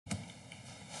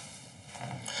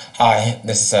Hi,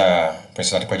 this is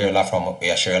Prince Ladikwajola from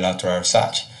Yhwh Electoral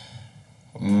Research.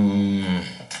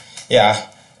 Yeah,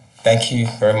 thank you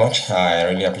very much. I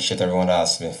really appreciate everyone that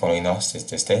has been following us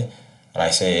this day. And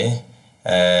I say,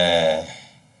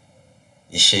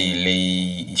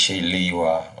 Ishe ile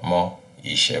wa mo,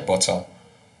 Ishe bottom,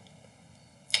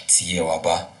 Tiye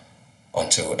waba,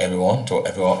 unto everyone,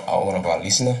 one of our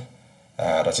listeners.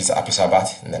 That is Happy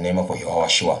Sabbath in the name of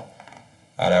Yhwh.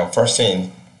 And first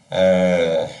thing,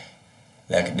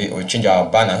 we change our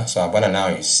banner, so our banner now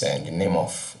is the name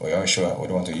of Yhwh. We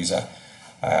don't want to use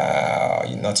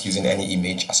you're not using any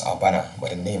image as our banner, but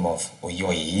the name of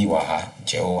Yhwh,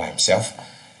 Jehovah himself.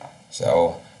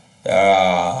 So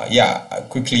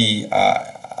quickly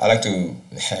I'd like to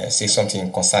say something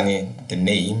concerning the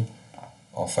name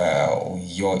of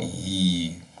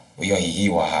Yhwh,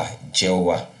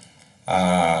 Jehovah.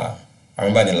 I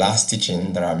remember the last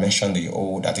teaching that I mentioned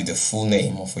that is the full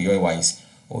name of Yhwh is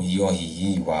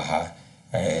Yhwh,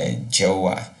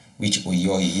 Jehovah, which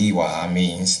Yhwh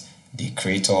means the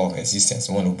creator of existence,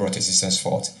 the one who brought existence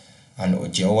forth,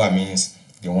 and Jehovah means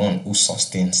the one who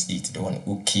sustains it, the one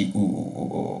who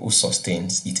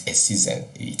sustains its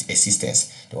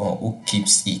existence, the one who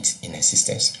keeps it in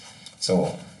existence.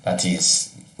 So that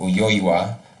is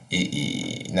Yhwh.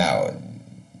 Now,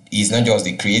 he's not just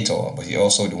the creator, but he's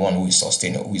also the one who is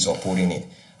sustaining, who is upholding it.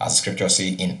 As the scripture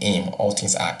says, in him all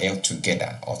things are held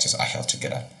together. All things are held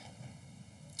together.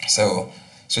 So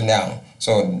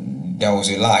there was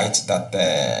a light that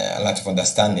a light of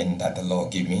understanding that the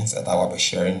Lord gave me that I will be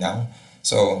sharing now.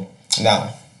 So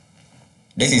now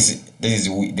this is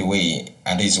the way,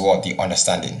 and this is what the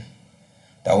understanding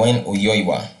that when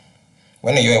Yhwh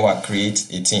creates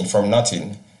a thing from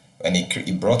nothing, when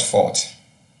he brought forth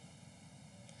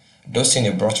those things,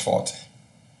 he brought forth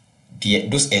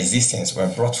those existence were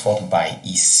brought forth by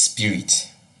his spirit,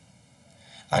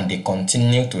 and they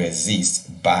continue to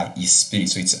exist by his spirit.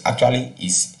 So it's actually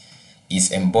his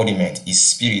embodiment, his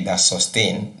spirit that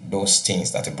sustain those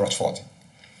things that he brought forth.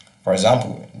 For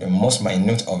example, the most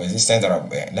minute of existence that are,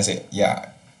 let's say,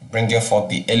 bringing forth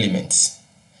the elements.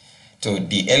 So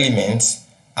the elements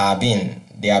are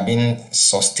being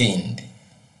sustained.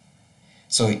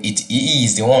 So he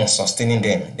is the one sustaining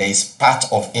them. There is part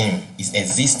of him. His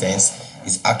existence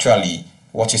is actually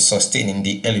what is sustaining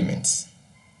the elements.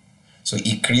 So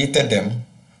he created them,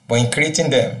 but in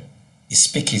creating them, he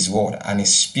speaks his word, and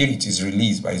his spirit is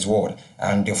released by his word,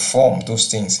 and they form those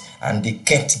things, and they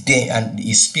kept them, and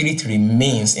his spirit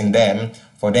remains in them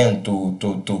for them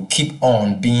to keep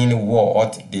on being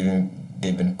what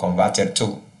they've been converted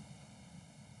to.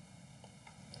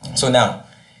 So now,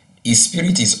 his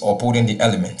spirit is upholding the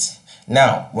elements.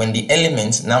 Now, when the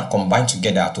elements now combine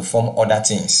together to form other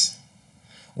things,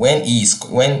 when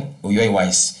Yhwh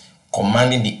is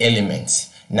commanding the elements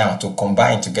now to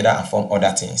combine together and form other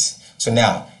things, so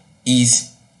now his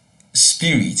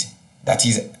spirit, that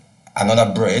is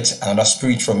another breath, another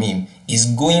spirit from him, is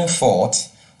going forth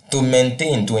to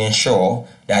maintain, to ensure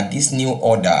that this new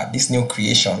order, this new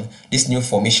creation, this new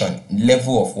formation,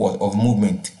 level of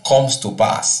movement comes to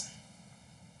pass.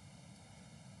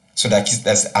 So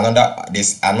there's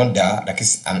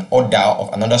an order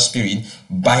of another spirit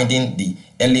binding the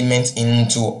elements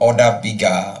into other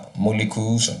bigger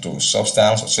molecules or to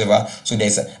substance or whatever. So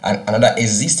there's another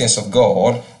existence of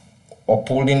God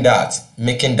upholding that,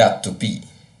 making that to be.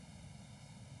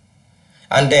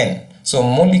 And then, so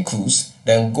molecules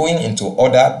then going into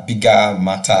other bigger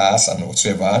matters and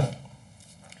whatever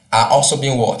are also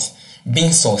being what?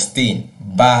 Being sustained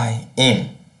by him.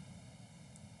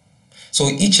 So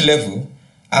each level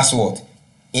has what?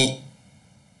 He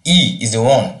is the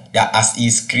one that as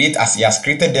he has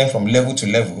created them from level to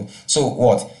level. So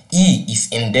what? He is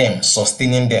in them,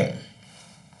 sustaining them.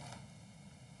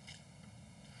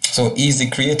 So he is the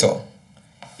creator.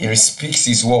 He speaks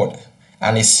his word,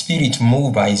 and his spirit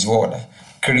moved by his word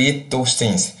create those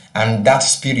things, and that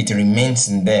spirit remains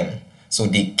in them. So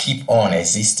they keep on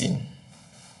existing.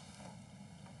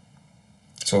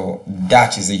 So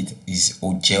that is it, is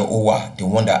Jehovah, the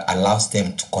one that allows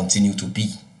them to continue to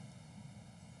be.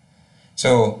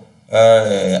 So,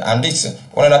 and this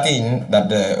one other thing that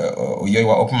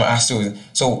Yhwh opened my eyes to.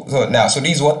 So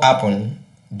this is what happened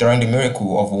during the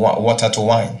miracle of water to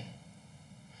wine.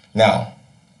 Now,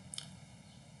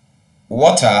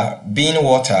 water being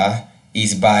water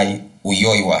is by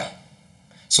Yhwh.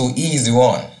 So he is the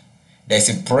one. There's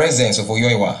a presence of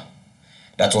Yhwh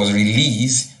that was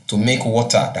released to make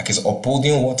water, that is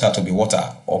upholding water to be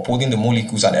water, upholding the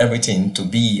molecules and everything to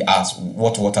be as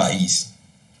what water is.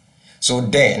 So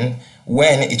then,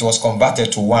 when it was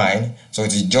converted to wine, so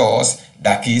it is just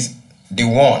that is the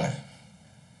one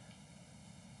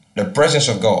the presence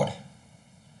of God,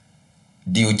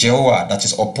 the Yhwh that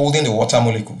is upholding the water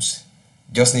molecules,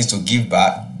 just needs to give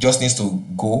back, just needs to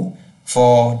go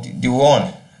for the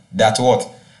one that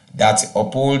that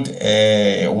uphold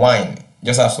wine,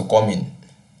 just has to come in,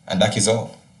 and that is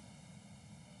all.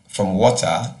 From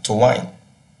water to wine.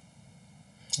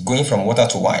 Going from water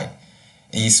to wine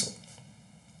is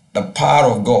the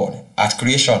power of God at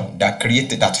creation that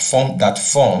created, that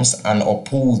forms and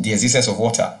upholds the existence of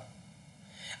water.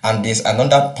 And there's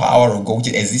another power of God, which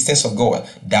is the existence of God,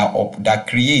 that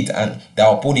create and that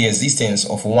uphold the existence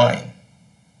of wine.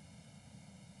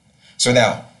 So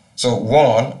now, so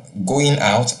one going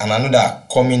out and another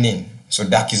coming in. So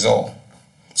that is all.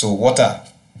 So water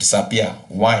disappear,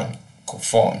 wine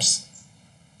forms.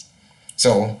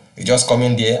 So you just come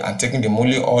in there and taking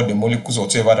all the molecules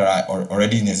whatever that are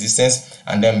already in existence,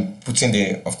 and then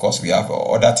putting of course we have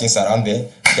other things around there,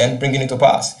 then bringing it to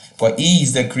pass. But He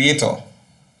is the creator.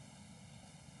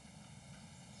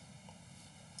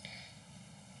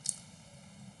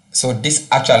 So this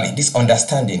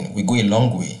understanding will go a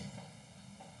long way.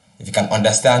 If you can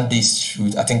understand this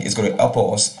truth, I think it's going to help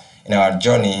us in our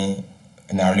journey,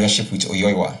 in our relationship with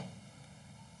Yhwh.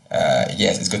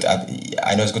 Yes, it's good.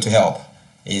 I know it's good to help.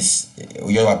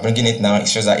 Yhwh bringing it now. It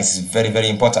shows that it's very, very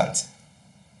important.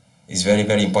 It's very,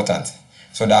 very important.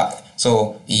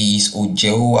 So He is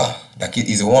Yhwh, that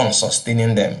is the one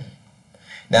sustaining them.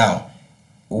 Now,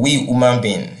 we human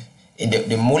beings, in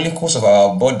the molecules of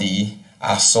our body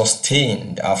are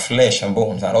sustained, our flesh and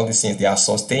bones and all these things, they are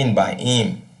sustained by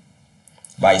Him,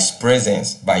 by His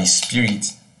presence, by His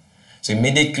Spirit. So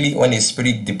immediately when the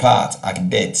Spirit departs at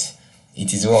death,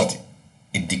 it is what?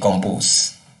 It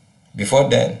decomposes. Before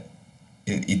then,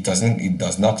 it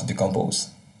does not decompose.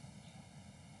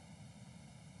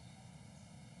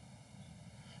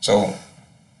 So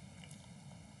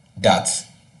there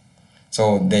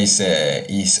is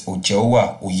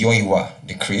Yhwh,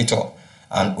 the creator,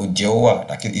 and Yhwh,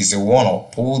 that is the one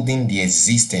upholding the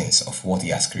existence of what He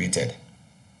has created.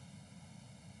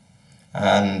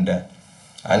 And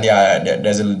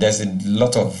there's a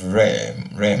lot of realm.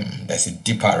 There's a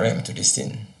deeper realm to this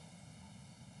thing.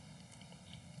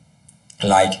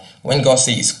 Like when God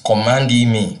says, "Command ye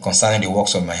me concerning the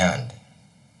works of my hand."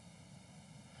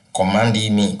 Command ye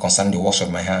me concerning the works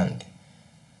of my hand.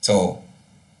 So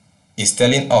He's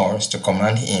telling us to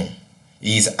command Him.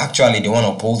 He is actually the one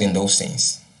upholding those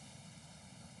things.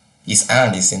 His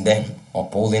hand is in them,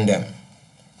 upholding them.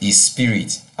 His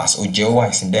Spirit, as Yhwh,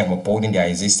 is in them, upholding their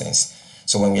existence.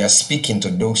 So when we are speaking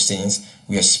to those things,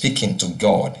 we are speaking to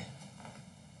God.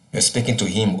 We are speaking to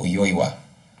Him, Yhwh,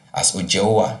 as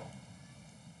Yhwh.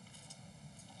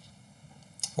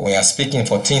 When we are speaking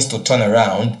for things to turn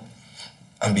around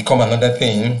and become another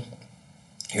thing,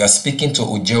 you are speaking to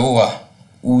Yhwh,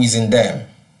 who is in them,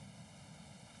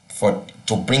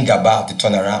 to bring about the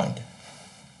turnaround.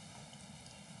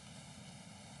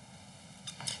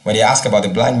 When they asked about the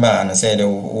blind man and said,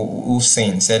 who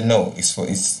sinned? Said no,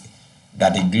 it's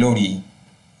that the glory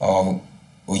of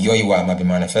Yhwh might be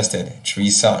manifested through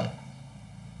His Son.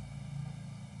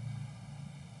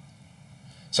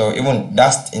 So even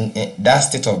in that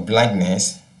state of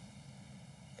blindness,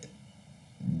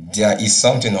 there is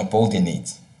something upholding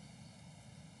it.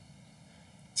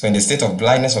 So in the state of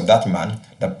blindness of that man,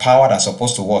 the power that's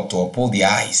supposed to uphold the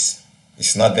eyes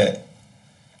is not there.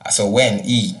 So when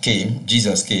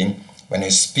Jesus came, when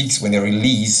He speaks, when He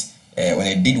released, when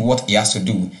He did what He has to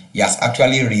do, He has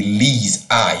actually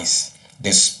released eyes,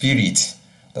 the Spirit.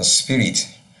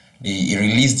 He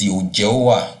released the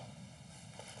Yhwh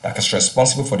that is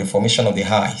responsible for the formation of the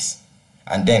eyes.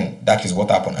 And then that is what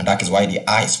happened, and that is why the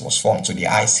eyes was formed. So the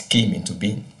eyes came into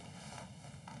being.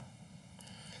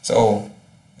 So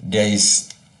there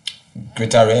is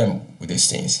greater realm with these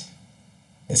things.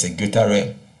 There's a greater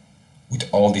realm with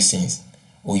all these things.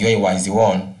 Yhwh is the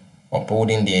one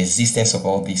upholding the existence of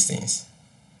all these things.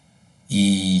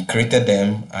 He created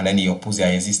them and then He upholds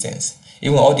their existence.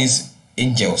 Even all these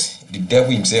angels, the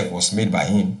devil himself was made by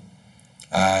Him,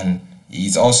 and He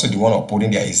is also the one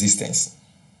upholding their existence.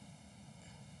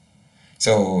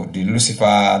 So the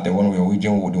Lucifer, the one we are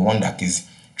waging, the one that is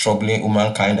troubling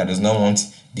humankind, that does not want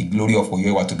the glory of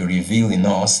Yhwh to be revealed in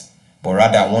us, but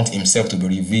rather want Himself to be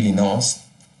revealed in us,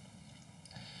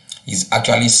 is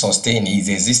actually sustained. His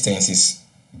existence is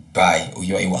by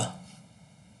Yhwh.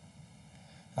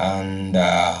 And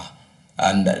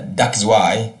that is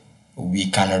why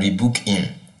we can rebuke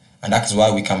him, and that is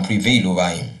why we can prevail over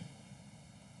him,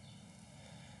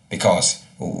 because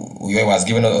Yhwh has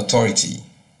given us authority.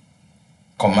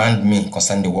 Command me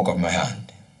concerning the work of my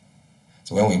hand.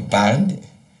 So when we bind,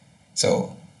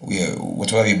 so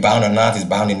Whatever we bound on earth is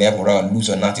bound in heaven, whatever we lose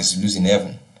on earth is loose in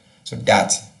heaven. So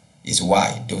that is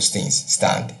why those things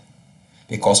stand.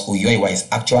 Because Yhwh is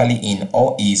actually in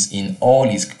all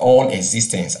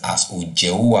existence as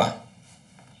Yhwh.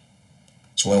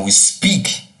 So when we speak,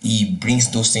 he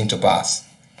brings those things to pass.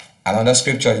 Another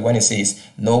scripture is when it says,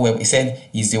 no weapon, he said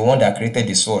he's the one that created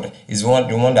the sword. He's the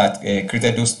one that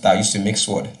created those that used to make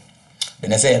sword.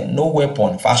 Then I said, no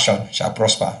weapon fashioned shall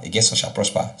prosper, against us shall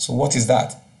prosper. So what is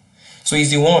that? So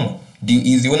he's the one,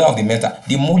 he's the owner of the matter.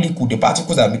 The molecule, the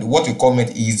particles that what we call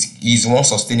matter, is the one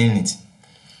sustaining it.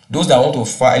 Those that want to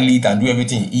file it and do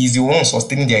everything, he's the one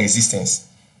sustaining their existence.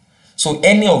 So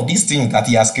any of these things that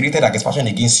he has created that is fashioned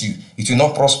against you, it will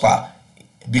not prosper,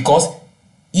 because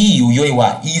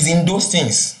Yhwh is in those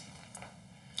things.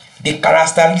 The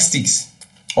characteristics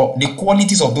or the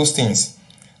qualities of those things,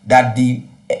 that the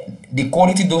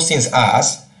quality those things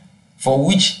has, for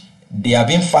which they are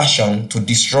being fashioned to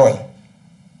destroy.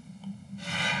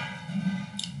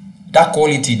 That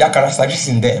quality, that characteristics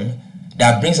in them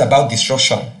that brings about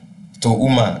destruction to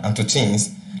woman and to things,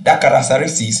 that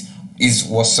characteristics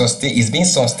is being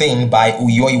sustained by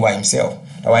Yhwh himself.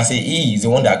 That's why I say he is the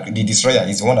one that the destroyer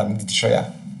is the one that makes the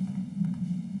destroyer.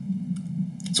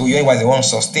 So Yhwh is the one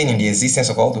sustaining the existence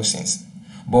of all those things.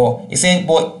 But he said,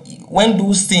 but when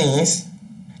those things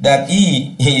that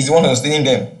he is the one sustaining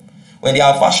them, when they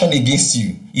are fashioned against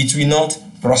you, it will not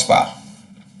prosper.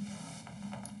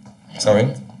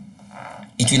 Sorry,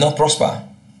 it will not prosper.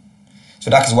 So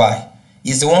that is why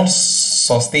he's the one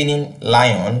sustaining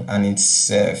lion and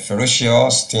its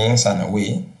ferocious things and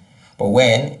away. But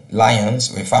when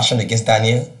lions were fashioned against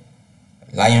Daniel,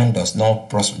 lion does not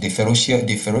prosper. The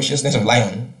ferociousness of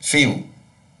lion fail,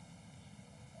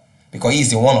 because he is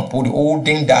the one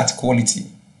upholding that quality.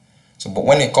 So, but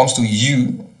when it comes to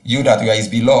you that you are his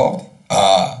beloved,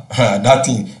 that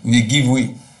thing will give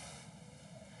way.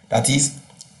 That is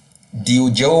the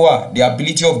Yhwh, the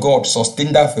ability of God,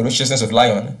 sustain that ferociousness of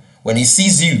lion. When he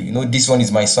sees you, you know, this one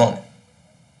is my son.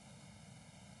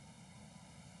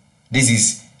 This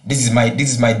is my house.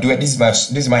 This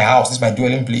is my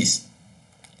dwelling place.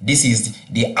 This is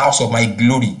the house of my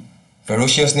glory.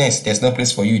 Ferociousness, there's no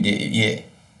place for you there. Yeah.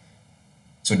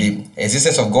 So the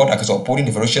existence of God that is upholding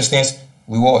the ferociousness,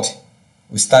 we what?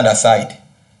 We stand aside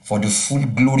for the full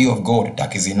glory of God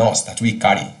that is in us, that we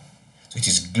carry. So it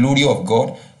is glory of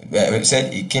God. We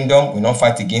said a kingdom will not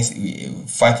fight against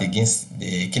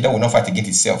the kingdom will not fight against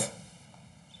itself.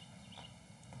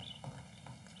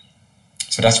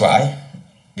 So that's why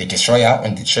the destroyer,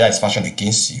 when the destroyer is fashioned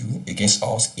against you, against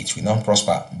us, it will not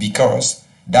prosper, because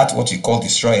that what you call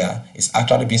destroyer is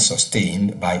actually being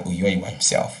sustained by Yhwh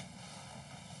himself.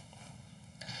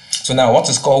 So now what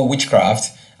is called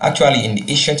witchcraft, actually in the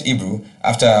ancient Hebrew,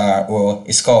 that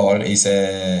what's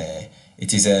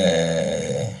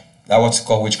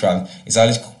called witchcraft is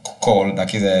always called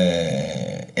like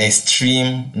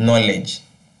extreme knowledge.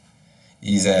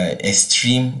 Is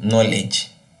extreme knowledge.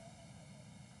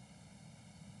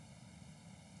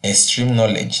 Extreme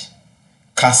knowledge.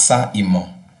 Kasa imo.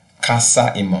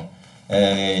 Kasa imo.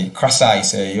 Kasa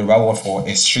is a Yoruba word for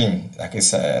extreme, like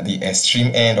it's the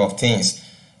extreme end of things.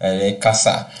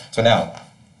 Kasa. So now,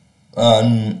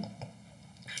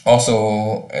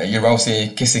 also Yoruba will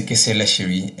say kese kese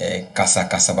leshiri, kasa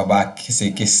kasa baba,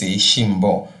 kese kese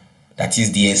shimbo. That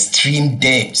is the extreme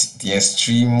depth, the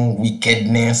extreme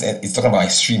wickedness. It's talking about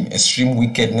extreme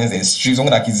wickedness, extreme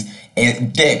something like is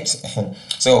depth.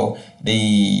 So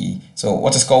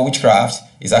what is called witchcraft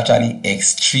is actually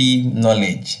extreme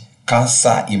knowledge.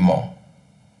 Kansa imo,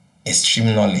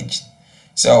 extreme knowledge.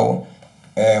 So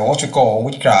what we call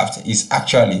witchcraft is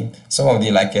actually some of the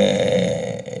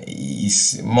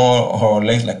is more or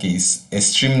less like is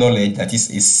extreme knowledge that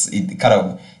is kind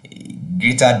of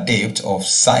greater depth of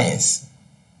science.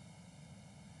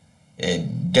 A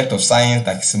depth of science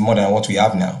that is more than what we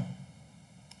have now.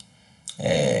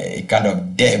 A kind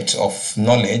of depth of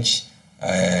knowledge,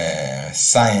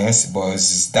 science, but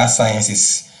that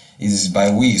science is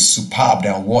by way superb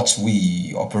than what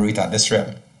we operate at this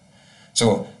realm.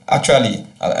 So actually,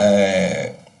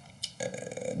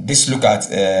 this look at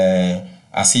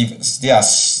as if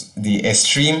there's the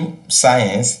extreme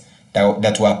science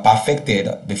that were perfected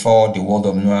before the world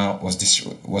of Noah was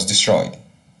destroyed,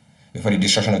 before the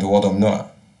destruction of the world of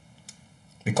Noah.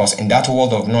 Because in that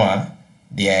world of Noah,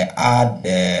 they had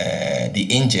the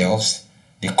angels,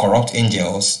 the corrupt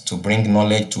angels, to bring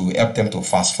knowledge, to help them to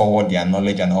fast forward their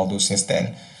knowledge and all those things.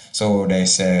 Then, so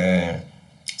there's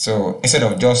so instead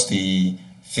of just the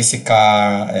physical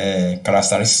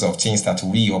characteristics of things that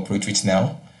we operate with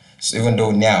now, so even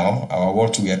though now our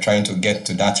world we are trying to get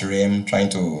to that realm, trying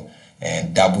to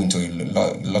dabble into a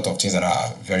lot of things that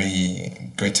are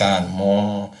very greater and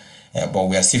more, but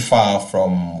we are still far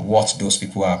from what those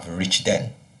people have reached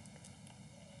then.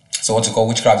 So what we call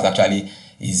witchcraft actually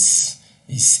is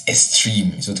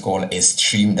extreme. It's what we call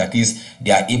extreme. That is,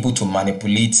 they are able to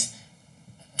manipulate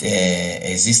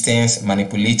existence,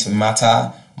 manipulate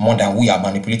matter more than we are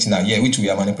manipulating now. Yeah, which we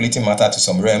are manipulating matter to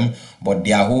some realm, but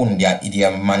their own, they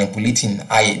are manipulating.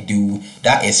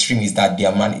 That extreme is that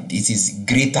it is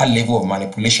greater level of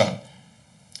manipulation.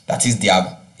 That is,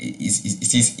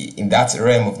 it is in that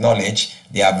realm of knowledge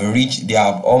they have reached the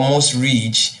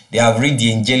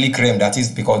angelic realm. That is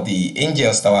because the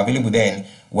angels that were available then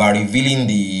were revealing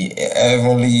the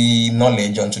heavenly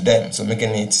knowledge unto them, so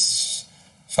making it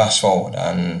fast forward.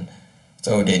 And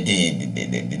so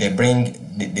they bring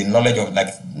the knowledge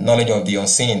of the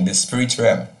unseen, the spirit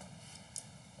realm.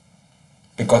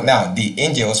 Because now the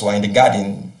angels were in the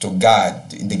garden to guard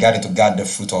the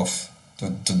fruit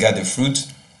to get the fruit.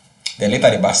 Then later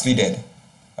they backslided.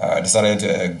 They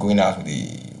started going out with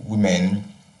the women,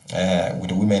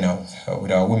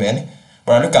 with our women.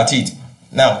 But I look at it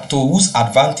now, to whose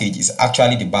advantage is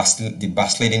actually the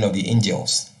backsliding of the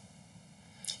angels.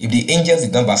 If the angels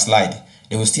did not backslide,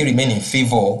 they will still remain in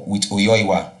favor with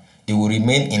Yhwh. They will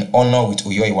remain in honor with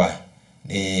Yhwh.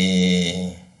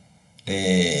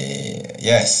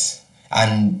 Yes,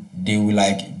 and they will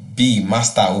be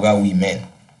master over women.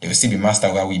 They will still be master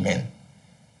over women.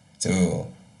 So,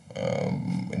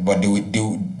 but they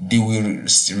will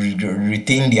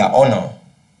retain their honor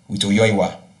with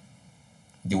Yhwh.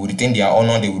 They will retain their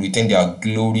honor. They will retain their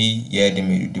glory. Yeah,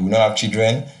 they will not have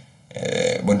children,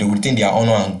 but they will retain their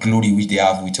honor and glory which they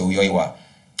have with Yhwh,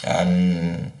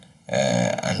 and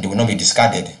they will not be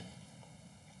discarded.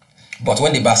 But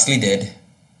when they backslided,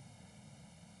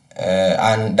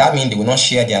 and that means they will not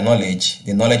share their knowledge,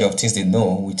 the knowledge of things they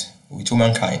know with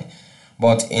humankind.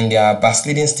 But in their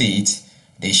backsliding state,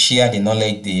 they share the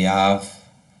knowledge they have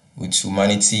with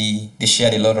humanity. They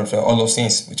share a lot of all those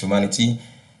things with humanity,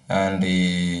 and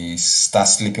they start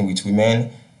sleeping with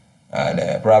women,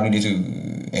 and probably they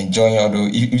to enjoy. Although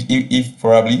if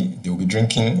probably they will be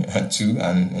drinking too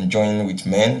and enjoying with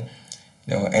men,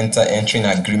 they will entering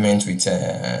agreement with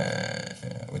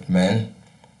men.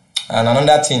 And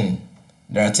another thing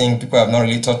that I think people have not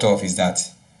really thought of is that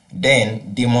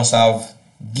then they must have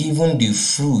given the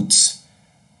fruit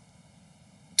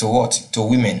to what? To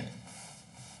women.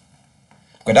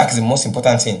 Because that is the most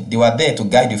important thing. They were there to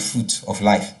guide the fruit of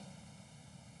life.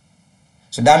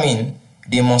 So that means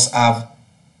they must have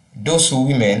those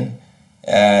women.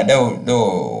 We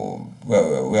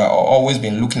are always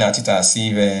been looking at it as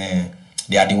if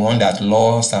they are the one that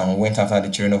lost and went after the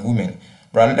children of women.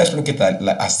 But let's look at that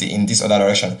in this other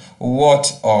direction.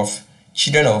 What of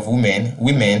children of women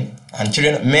and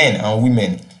children, men and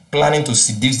women, planning to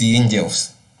seduce the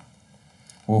angels?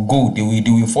 Will go, they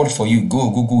will fall for you.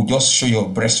 Go. Just show your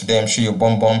breast to them, show your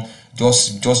bum.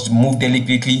 Just move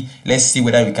delicately. Let's see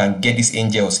whether we can get these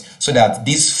angels, so that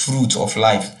this fruit of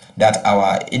life that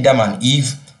our Adam and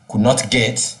Eve could not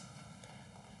get,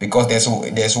 because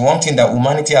there's one thing that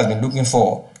humanity has been looking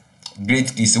for.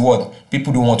 Great is what?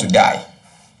 People don't want to die.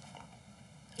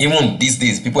 Even these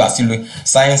days, people are still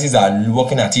scientists are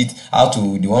working at it.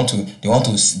 They want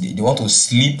to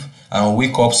sleep and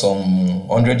wake up some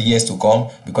 100 years to come,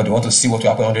 because they want to see what will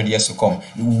happen 100 years to come.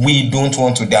 We don't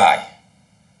want to die.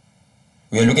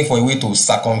 We are looking for a way to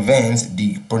circumvent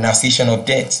the pronunciation of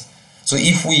death. So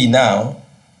if we now,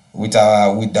 with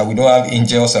that we don't have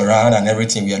angels around and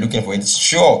everything, we are looking for it.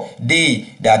 Sure, they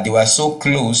were so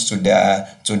close to the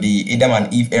Adam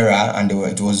and Eve era, and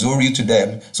it was so real to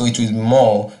them. So it will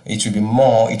be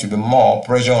more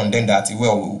pressure on them that,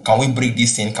 well, can we break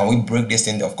this thing? Can we break this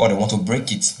thing? Of course, they want to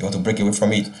break it. They want to break away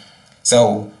from it.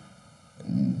 So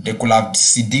they could have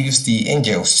seduced the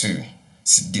angels too.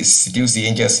 Seduce the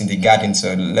angels in the garden.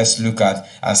 So let's look at,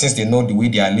 and since they know the way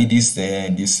they are ladies,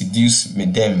 they seduce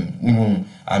them,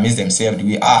 amaze themselves the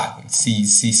way see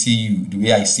you, the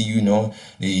way I see you,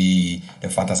 the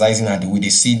fantasizing, and the way they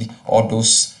see all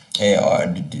those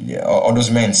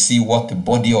men see what the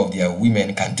body of their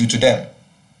women can do to them.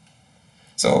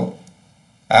 So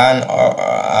and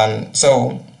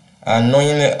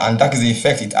knowing, and that is the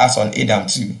effect it has on Adam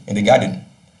too in the garden.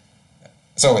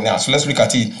 So let's look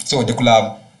at it. So they could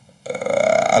have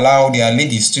allowed their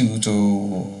ladies too to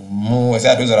move.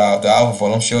 Those that have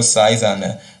voluptuous size, and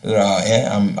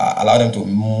allow them to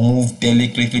move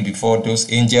delicately before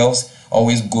those angels,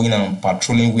 always going and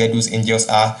patrolling where those angels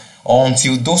are,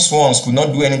 until those ones could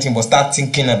not do anything but start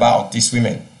thinking about these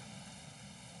women.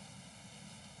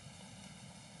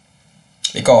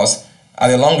 Because at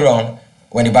the long run,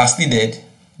 when they backslided,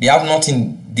 They have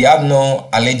nothing. They have no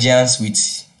allegiance with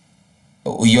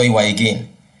Yhwh again.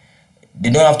 They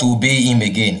don't have to obey him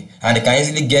again, and they can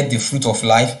easily get the fruit of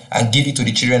life and give it to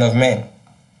the children of men,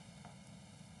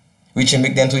 which will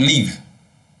make them to live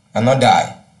and not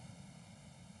die.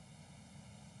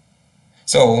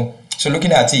 So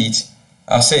looking at it,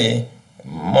 I'll say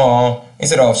more,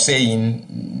 instead of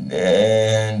saying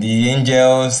the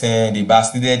angels, the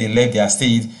bastarded, they left their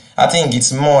state, I think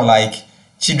it's more like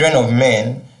children of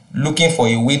men looking for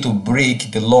a way to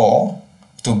break the law,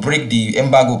 to break the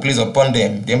embargo placed upon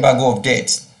them, the embargo of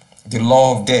death, the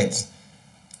law of death.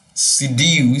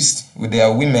 Seduced with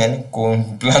their women,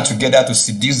 plan together to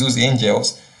seduce those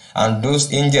angels, and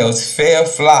those angels fell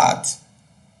flat.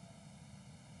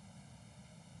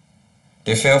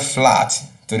 They fell flat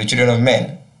to the children of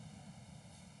men,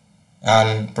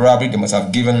 and probably they must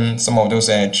have given some of those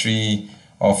tree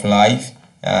of life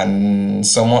and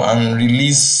someone and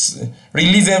release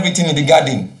everything in the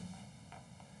garden,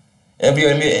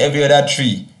 every other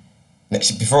tree.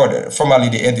 Before, formerly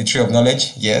they ate the tree of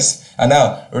knowledge, yes, and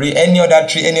now any other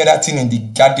tree, any other thing in the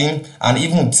garden, and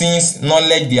even things,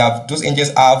 knowledge they have, those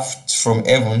angels have from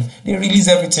heaven, they release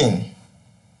everything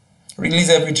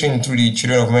to the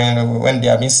children of men when they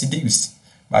are being seduced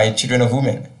by children of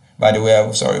women, by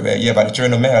the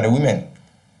children of men are the women.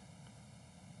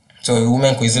 So the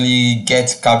women could easily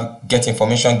get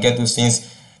information, get those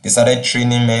things. They started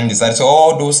training men. So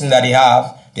all those things that they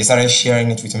have, they started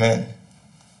sharing it with men.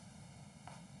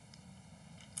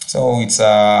 So it's so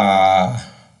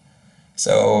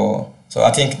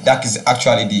I think that is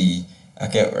actually the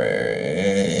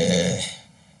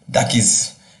that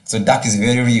is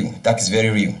very real. That is very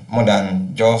real, more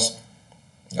than just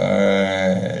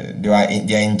they are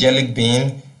angelic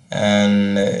being,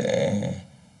 and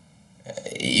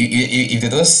if they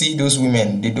don't see those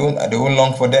women, they don't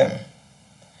long for them,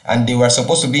 and they were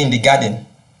supposed to be in the garden.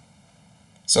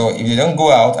 So if they don't go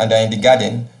out and they're in the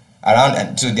garden around,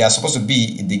 and so they are supposed to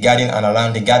be in the garden and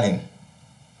around the garden.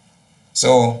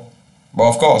 So, but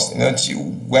of course, when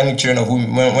children of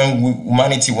women, when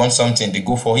humanity wants something, they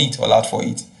go for it, all out for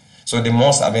it. So they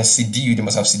must have been seduced. They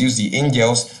must have seduced the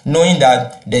angels, knowing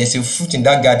that there is a fruit in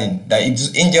that garden, that if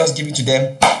those angels give it to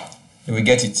them, they will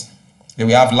get it. They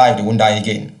will have life. They won't die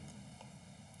again.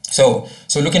 So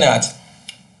looking at,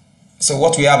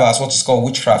 what we have as what is called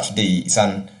witchcraft today is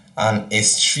an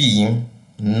extreme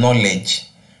knowledge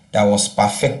that was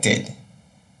perfected,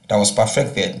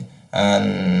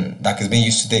 and that is being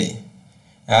used today.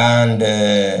 And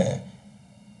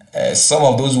some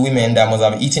of those women that must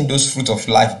have eaten those fruit of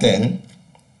life then,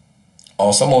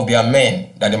 or some of their men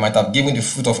that they might have given the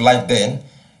fruit of life then,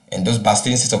 and those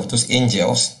bastards of those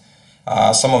angels,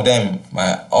 some of them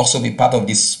might also be part of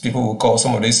these people we call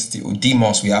some of these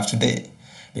demons we have today,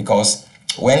 because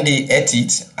when they ate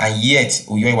it, and yet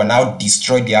we will now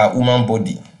destroy their human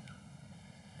body,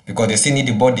 because they still need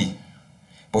the body,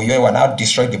 but you will now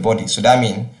destroy the body. So that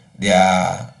means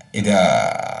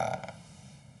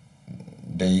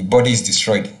the body is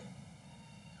destroyed.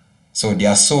 So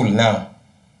their soul now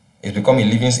is becoming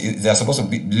living. They are supposed to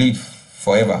live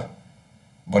forever,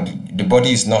 but the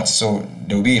body is not. So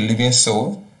there will be a living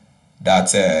soul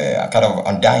that are kind of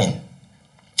undying,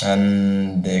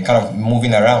 and they're kind of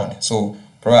moving around.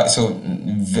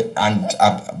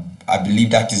 I believe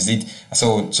that is it.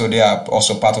 So they are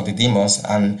also part of the demons,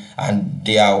 and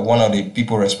they are one of the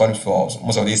people responsible for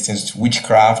most of these things,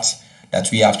 witchcraft that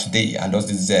we have today, and those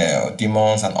these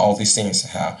demons and all these things.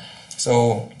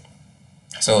 So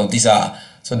these are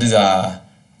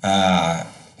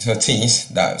things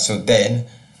that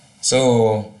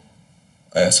so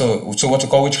what we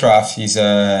call witchcraft is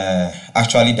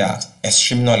actually that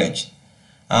extreme knowledge.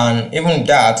 And even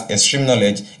that extreme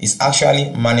knowledge is actually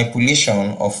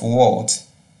manipulation of what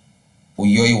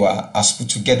Yhwh has put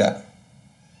together.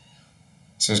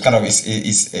 So it's kind of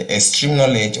it's extreme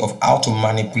knowledge of how to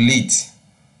manipulate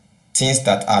things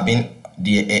that are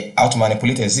how to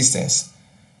manipulate existence,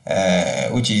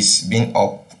 which is being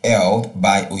upheld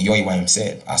by Yhwh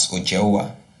himself as Yhwh.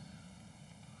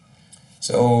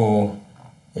 So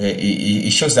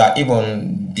it shows that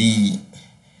even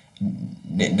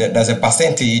there's a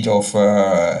percentage of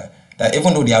that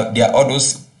even though there are all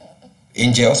those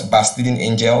angels, bastarding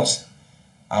angels,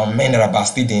 and men that are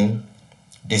bastarding,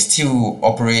 they still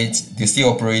operate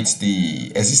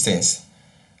the existence.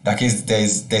 That is,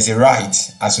 there's a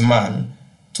right as man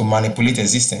to manipulate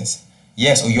existence.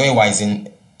 Yes,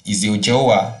 Yhwh is the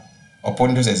Yhwh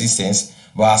upon those existence,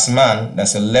 but as man,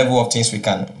 there's a level of things we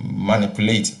can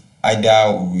manipulate.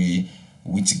 Either we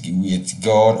with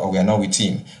God or we are not with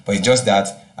him. But it's just that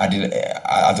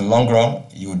at the long run,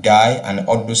 you die, and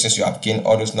all those things you have gained,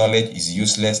 all those knowledge is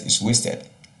useless, is wasted.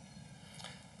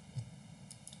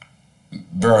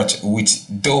 But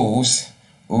with those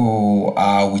who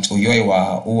are with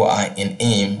Yhwh, who are in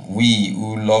him, we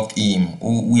who loved him,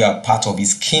 we are part of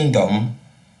his kingdom.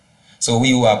 So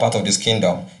we who are part of this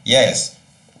kingdom, yes,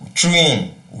 through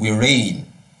him we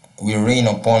reign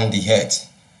upon the earth,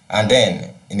 and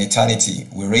then in eternity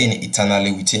we reign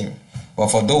eternally with him.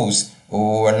 But for those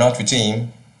who are not with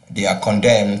him, they are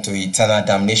condemned to eternal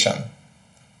damnation.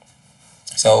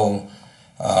 So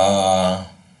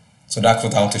so that's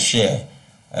what I want to share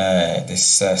this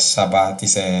Sabbath,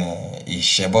 this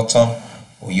Isheboton,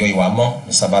 Yhwh,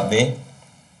 the Sabbath day.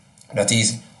 That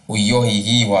is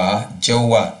Yhwh,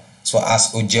 Jehovah. So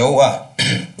as Jehovah,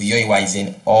 Yhwh is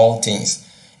in all things,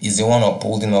 is the one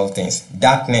upholding all things.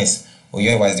 Darkness,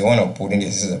 Yhwh is the one upholding the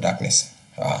existence of darkness.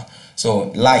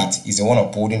 So light is the one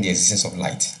upholding the existence of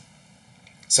light.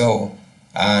 So,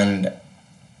 and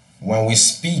when we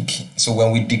speak, so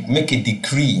when we make a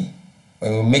decree,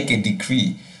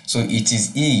 so it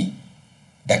is he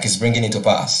that is bringing it to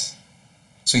pass.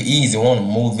 So he is the one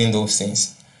moving those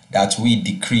things that we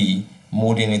decree,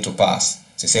 moving it to pass.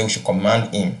 So say we should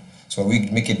command him. So when we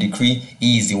make a decree,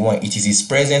 he is the one. It is his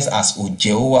presence as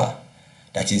Jehovah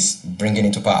that is bringing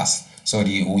it to pass. So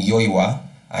the Yhwh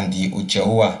and the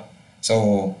Jehovah.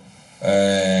 So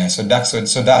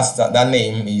that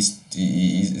name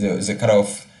is a kind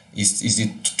of is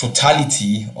the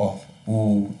totality of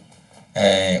who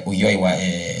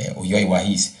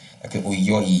Yhwh is. Okay,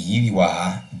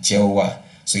 Yhwh, Jehovah.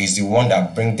 So he's the one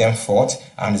that brings them forth,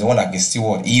 and he's the one that is still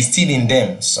what? He is still in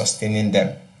them, sustaining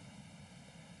them.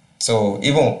 So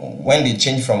even when they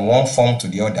change from one form to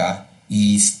the other,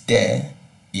 he is there,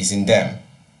 is in them.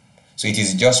 So it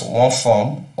is just one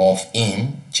form of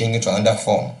him changing to another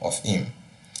form of him.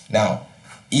 Now,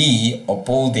 he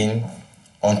upholding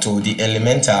onto the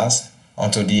elementals,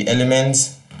 onto the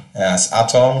elements as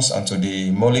atoms, onto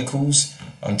the molecules,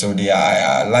 onto the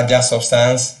larger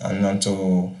substance, and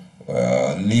onto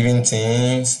living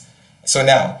things. So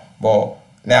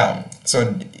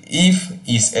so if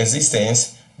his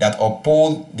existence that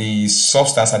uphold the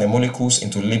substance and the molecules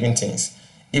into living things,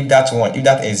 if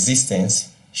that existence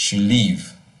should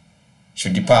leave,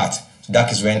 should depart, so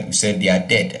that is when we say they are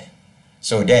dead.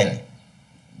 So then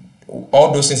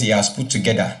all those things he has put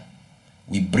together,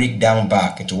 we break down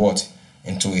back into what?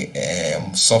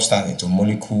 Into substance, into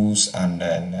molecules and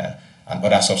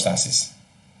other substances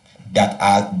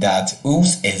that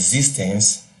whose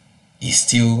existence is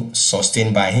still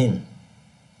sustained by him,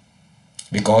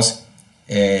 because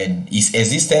his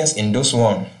existence in those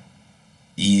one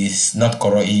is not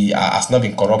he has not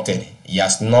been corrupted. He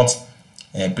has not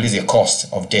placed a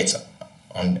cost of death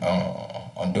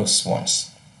on those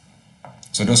ones.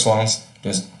 So those ones,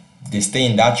 they stay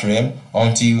in that realm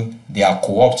until they are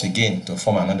co-opted again to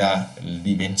form another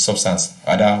living substance,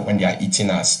 either when they are eaten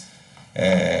as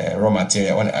raw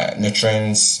material, when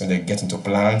nutrients, when they get into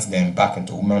plants, then back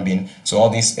into human being. So all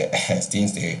these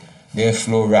things, they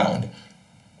flow around.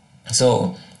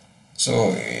 So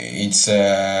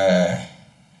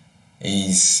it's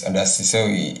so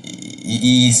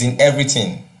he is in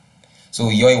everything. So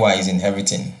Yhwh is in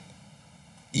everything.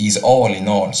 He is all in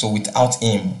all. So without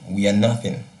him, we are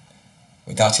nothing.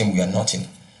 Without him, we are nothing.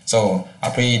 So I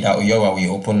pray that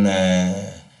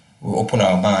Yhwh will open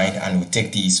our mind and will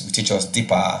take this, will teach us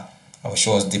deeper, and will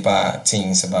show us deeper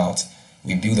things about.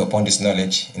 We build upon this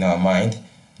knowledge in our mind,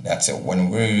 that when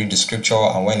we read the scripture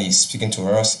and when he's speaking to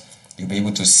us, you'll be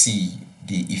able to see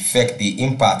the effect, the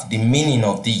impact, the meaning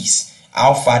of this,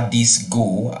 how far this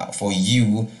go for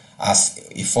you as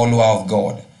a follower of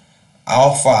God.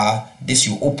 How far this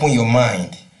will open your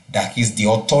mind, that is the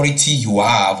authority you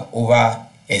have over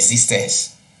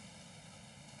existence.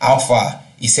 How far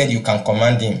he said you can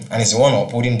command him, and he's the one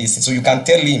upholding this, so you can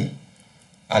tell him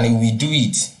and he will do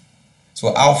it.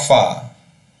 So how far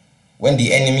when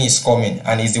the enemy is coming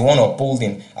and he's the one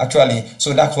upholding, actually,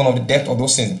 so that's one of the depth of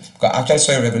those things. Because I actually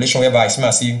saw a revelation whereby it's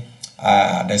as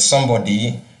if there's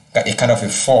somebody, a kind of a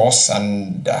force,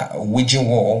 and waging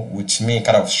war with me,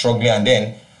 kind of struggling, and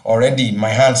then already my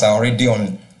hands are already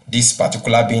on this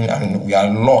particular being, and we are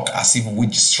locked as if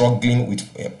we're struggling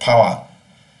with power,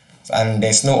 and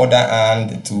there's no other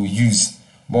hand to use.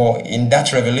 But in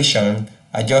that revelation,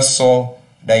 I just saw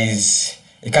there is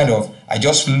a kind of, I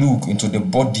just look into the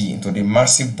body, into the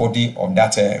massive body of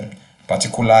that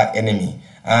particular enemy,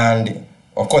 and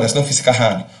of course there's no physical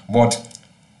hand, but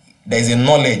there's a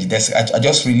knowledge. I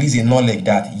just release a knowledge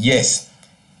that yes,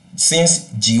 since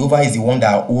Jehovah is the one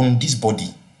that owns this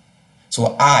body,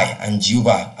 So I and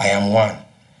Jehovah, I am one.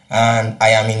 And I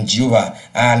am in Jehovah,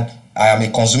 and I am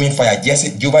a consuming fire. Yes,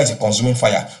 Jehovah is a consuming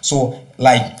fire. So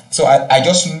I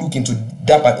just look into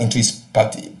that part, into his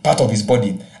part of his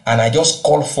body, and I just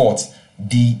call forth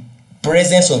the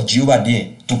presence of Jehovah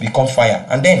there to become fire.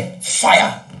 And then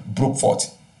fire broke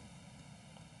forth.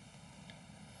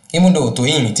 Even though to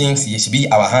him he thinks it should be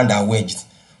our hand are wedged.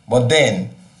 But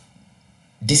then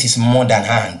this is more than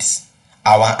hands.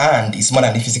 Our hand is more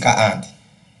than the physical hand.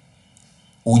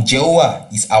 Jehovah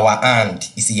is our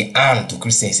hand. It's a hand to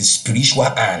Christians. It's a spiritual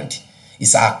hand.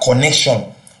 It's our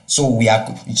connection. So we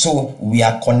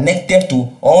are connected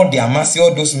to all their mercy,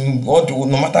 all those, no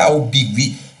matter how big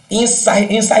we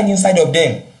inside of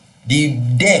them. The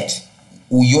depth,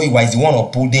 Yhwh is the one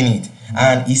upholding it.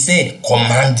 And he said,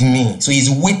 command me. So he's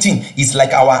waiting. It's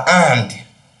like our hand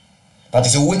that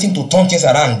is waiting to turn things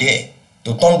around there,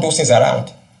 to turn those things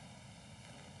around.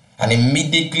 And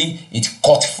immediately it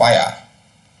caught fire.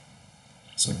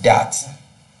 So that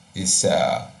is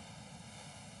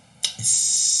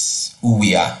who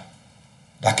we are.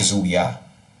 That is who we are.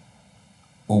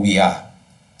 Who we are.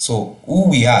 So who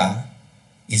we are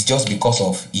is just because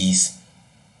of his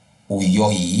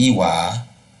Yhwh,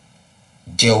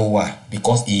 Jehovah,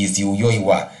 because he is the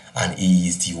Yhwh and he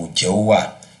is the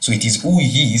Jehovah. So it is who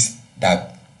he is,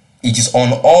 that it is on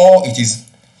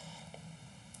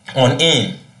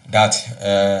him that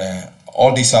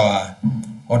all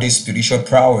these spiritual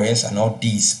prowess and all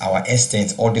these our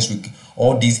essence, all this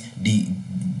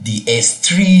the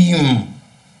extreme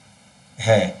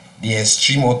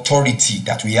authority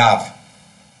that we have,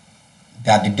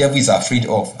 that the devil is afraid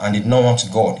of and did not want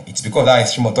God. It's because of that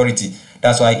extreme authority.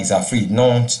 That's why he's afraid.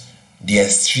 Not the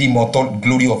extreme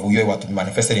glory of Yhwh to be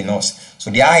manifested in us.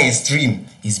 So the high extreme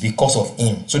is because of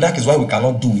him. So that is why we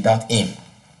cannot do without him.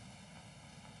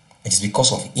 It is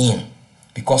because of him.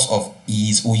 Because of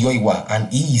he is Yhwh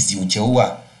and he is the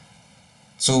Jehovah.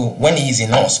 So when he is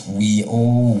in us, we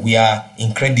are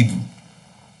incredible.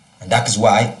 And that is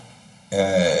why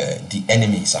the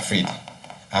enemy is afraid.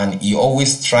 And he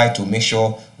always tries to make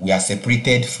sure we are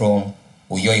separated from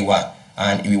Yhwh.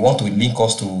 And we want to link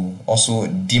us to also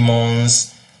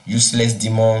demons, useless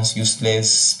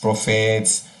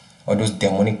prophets, all those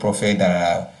demonic prophets that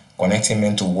are connecting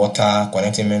men to water,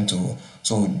 connecting men to...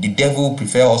 So the devil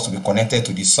prefers us to be connected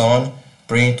to the sun,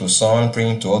 praying to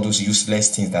all those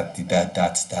useless things that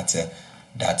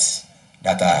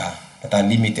are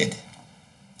limited.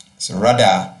 So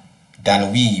rather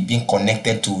than we being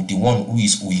connected to the one who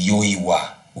is Yhwh,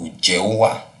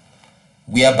 Jehovah,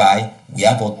 whereby we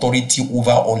have authority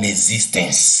over all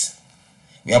existence,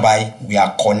 whereby we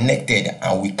are connected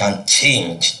and we can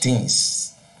change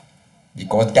things,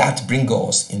 because that brings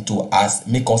us into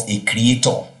make us a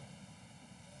creator.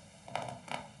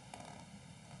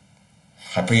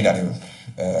 I pray that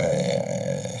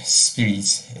the spirit,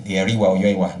 the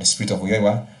Yhwh, the spirit of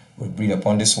Yhwh, will breathe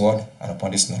upon this word and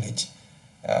upon this knowledge.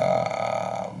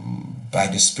 By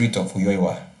the spirit of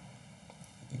Yhwh,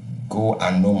 go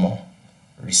and no more.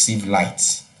 Receive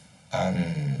light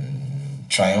and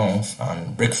triumph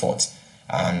and break forth.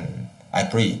 And I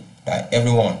pray that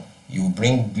everyone, you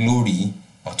bring glory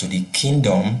unto the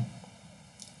kingdom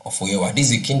of Yhwh.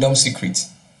 This is a kingdom secret.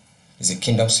 It's a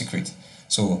kingdom secret.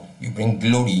 So you bring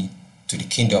glory to the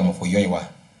kingdom of Yhwh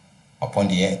upon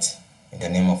the earth in the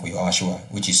name of Yhwh,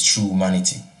 which is true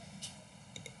humanity.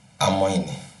 Amen.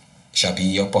 Shall be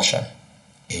your portion.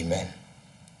 Amen.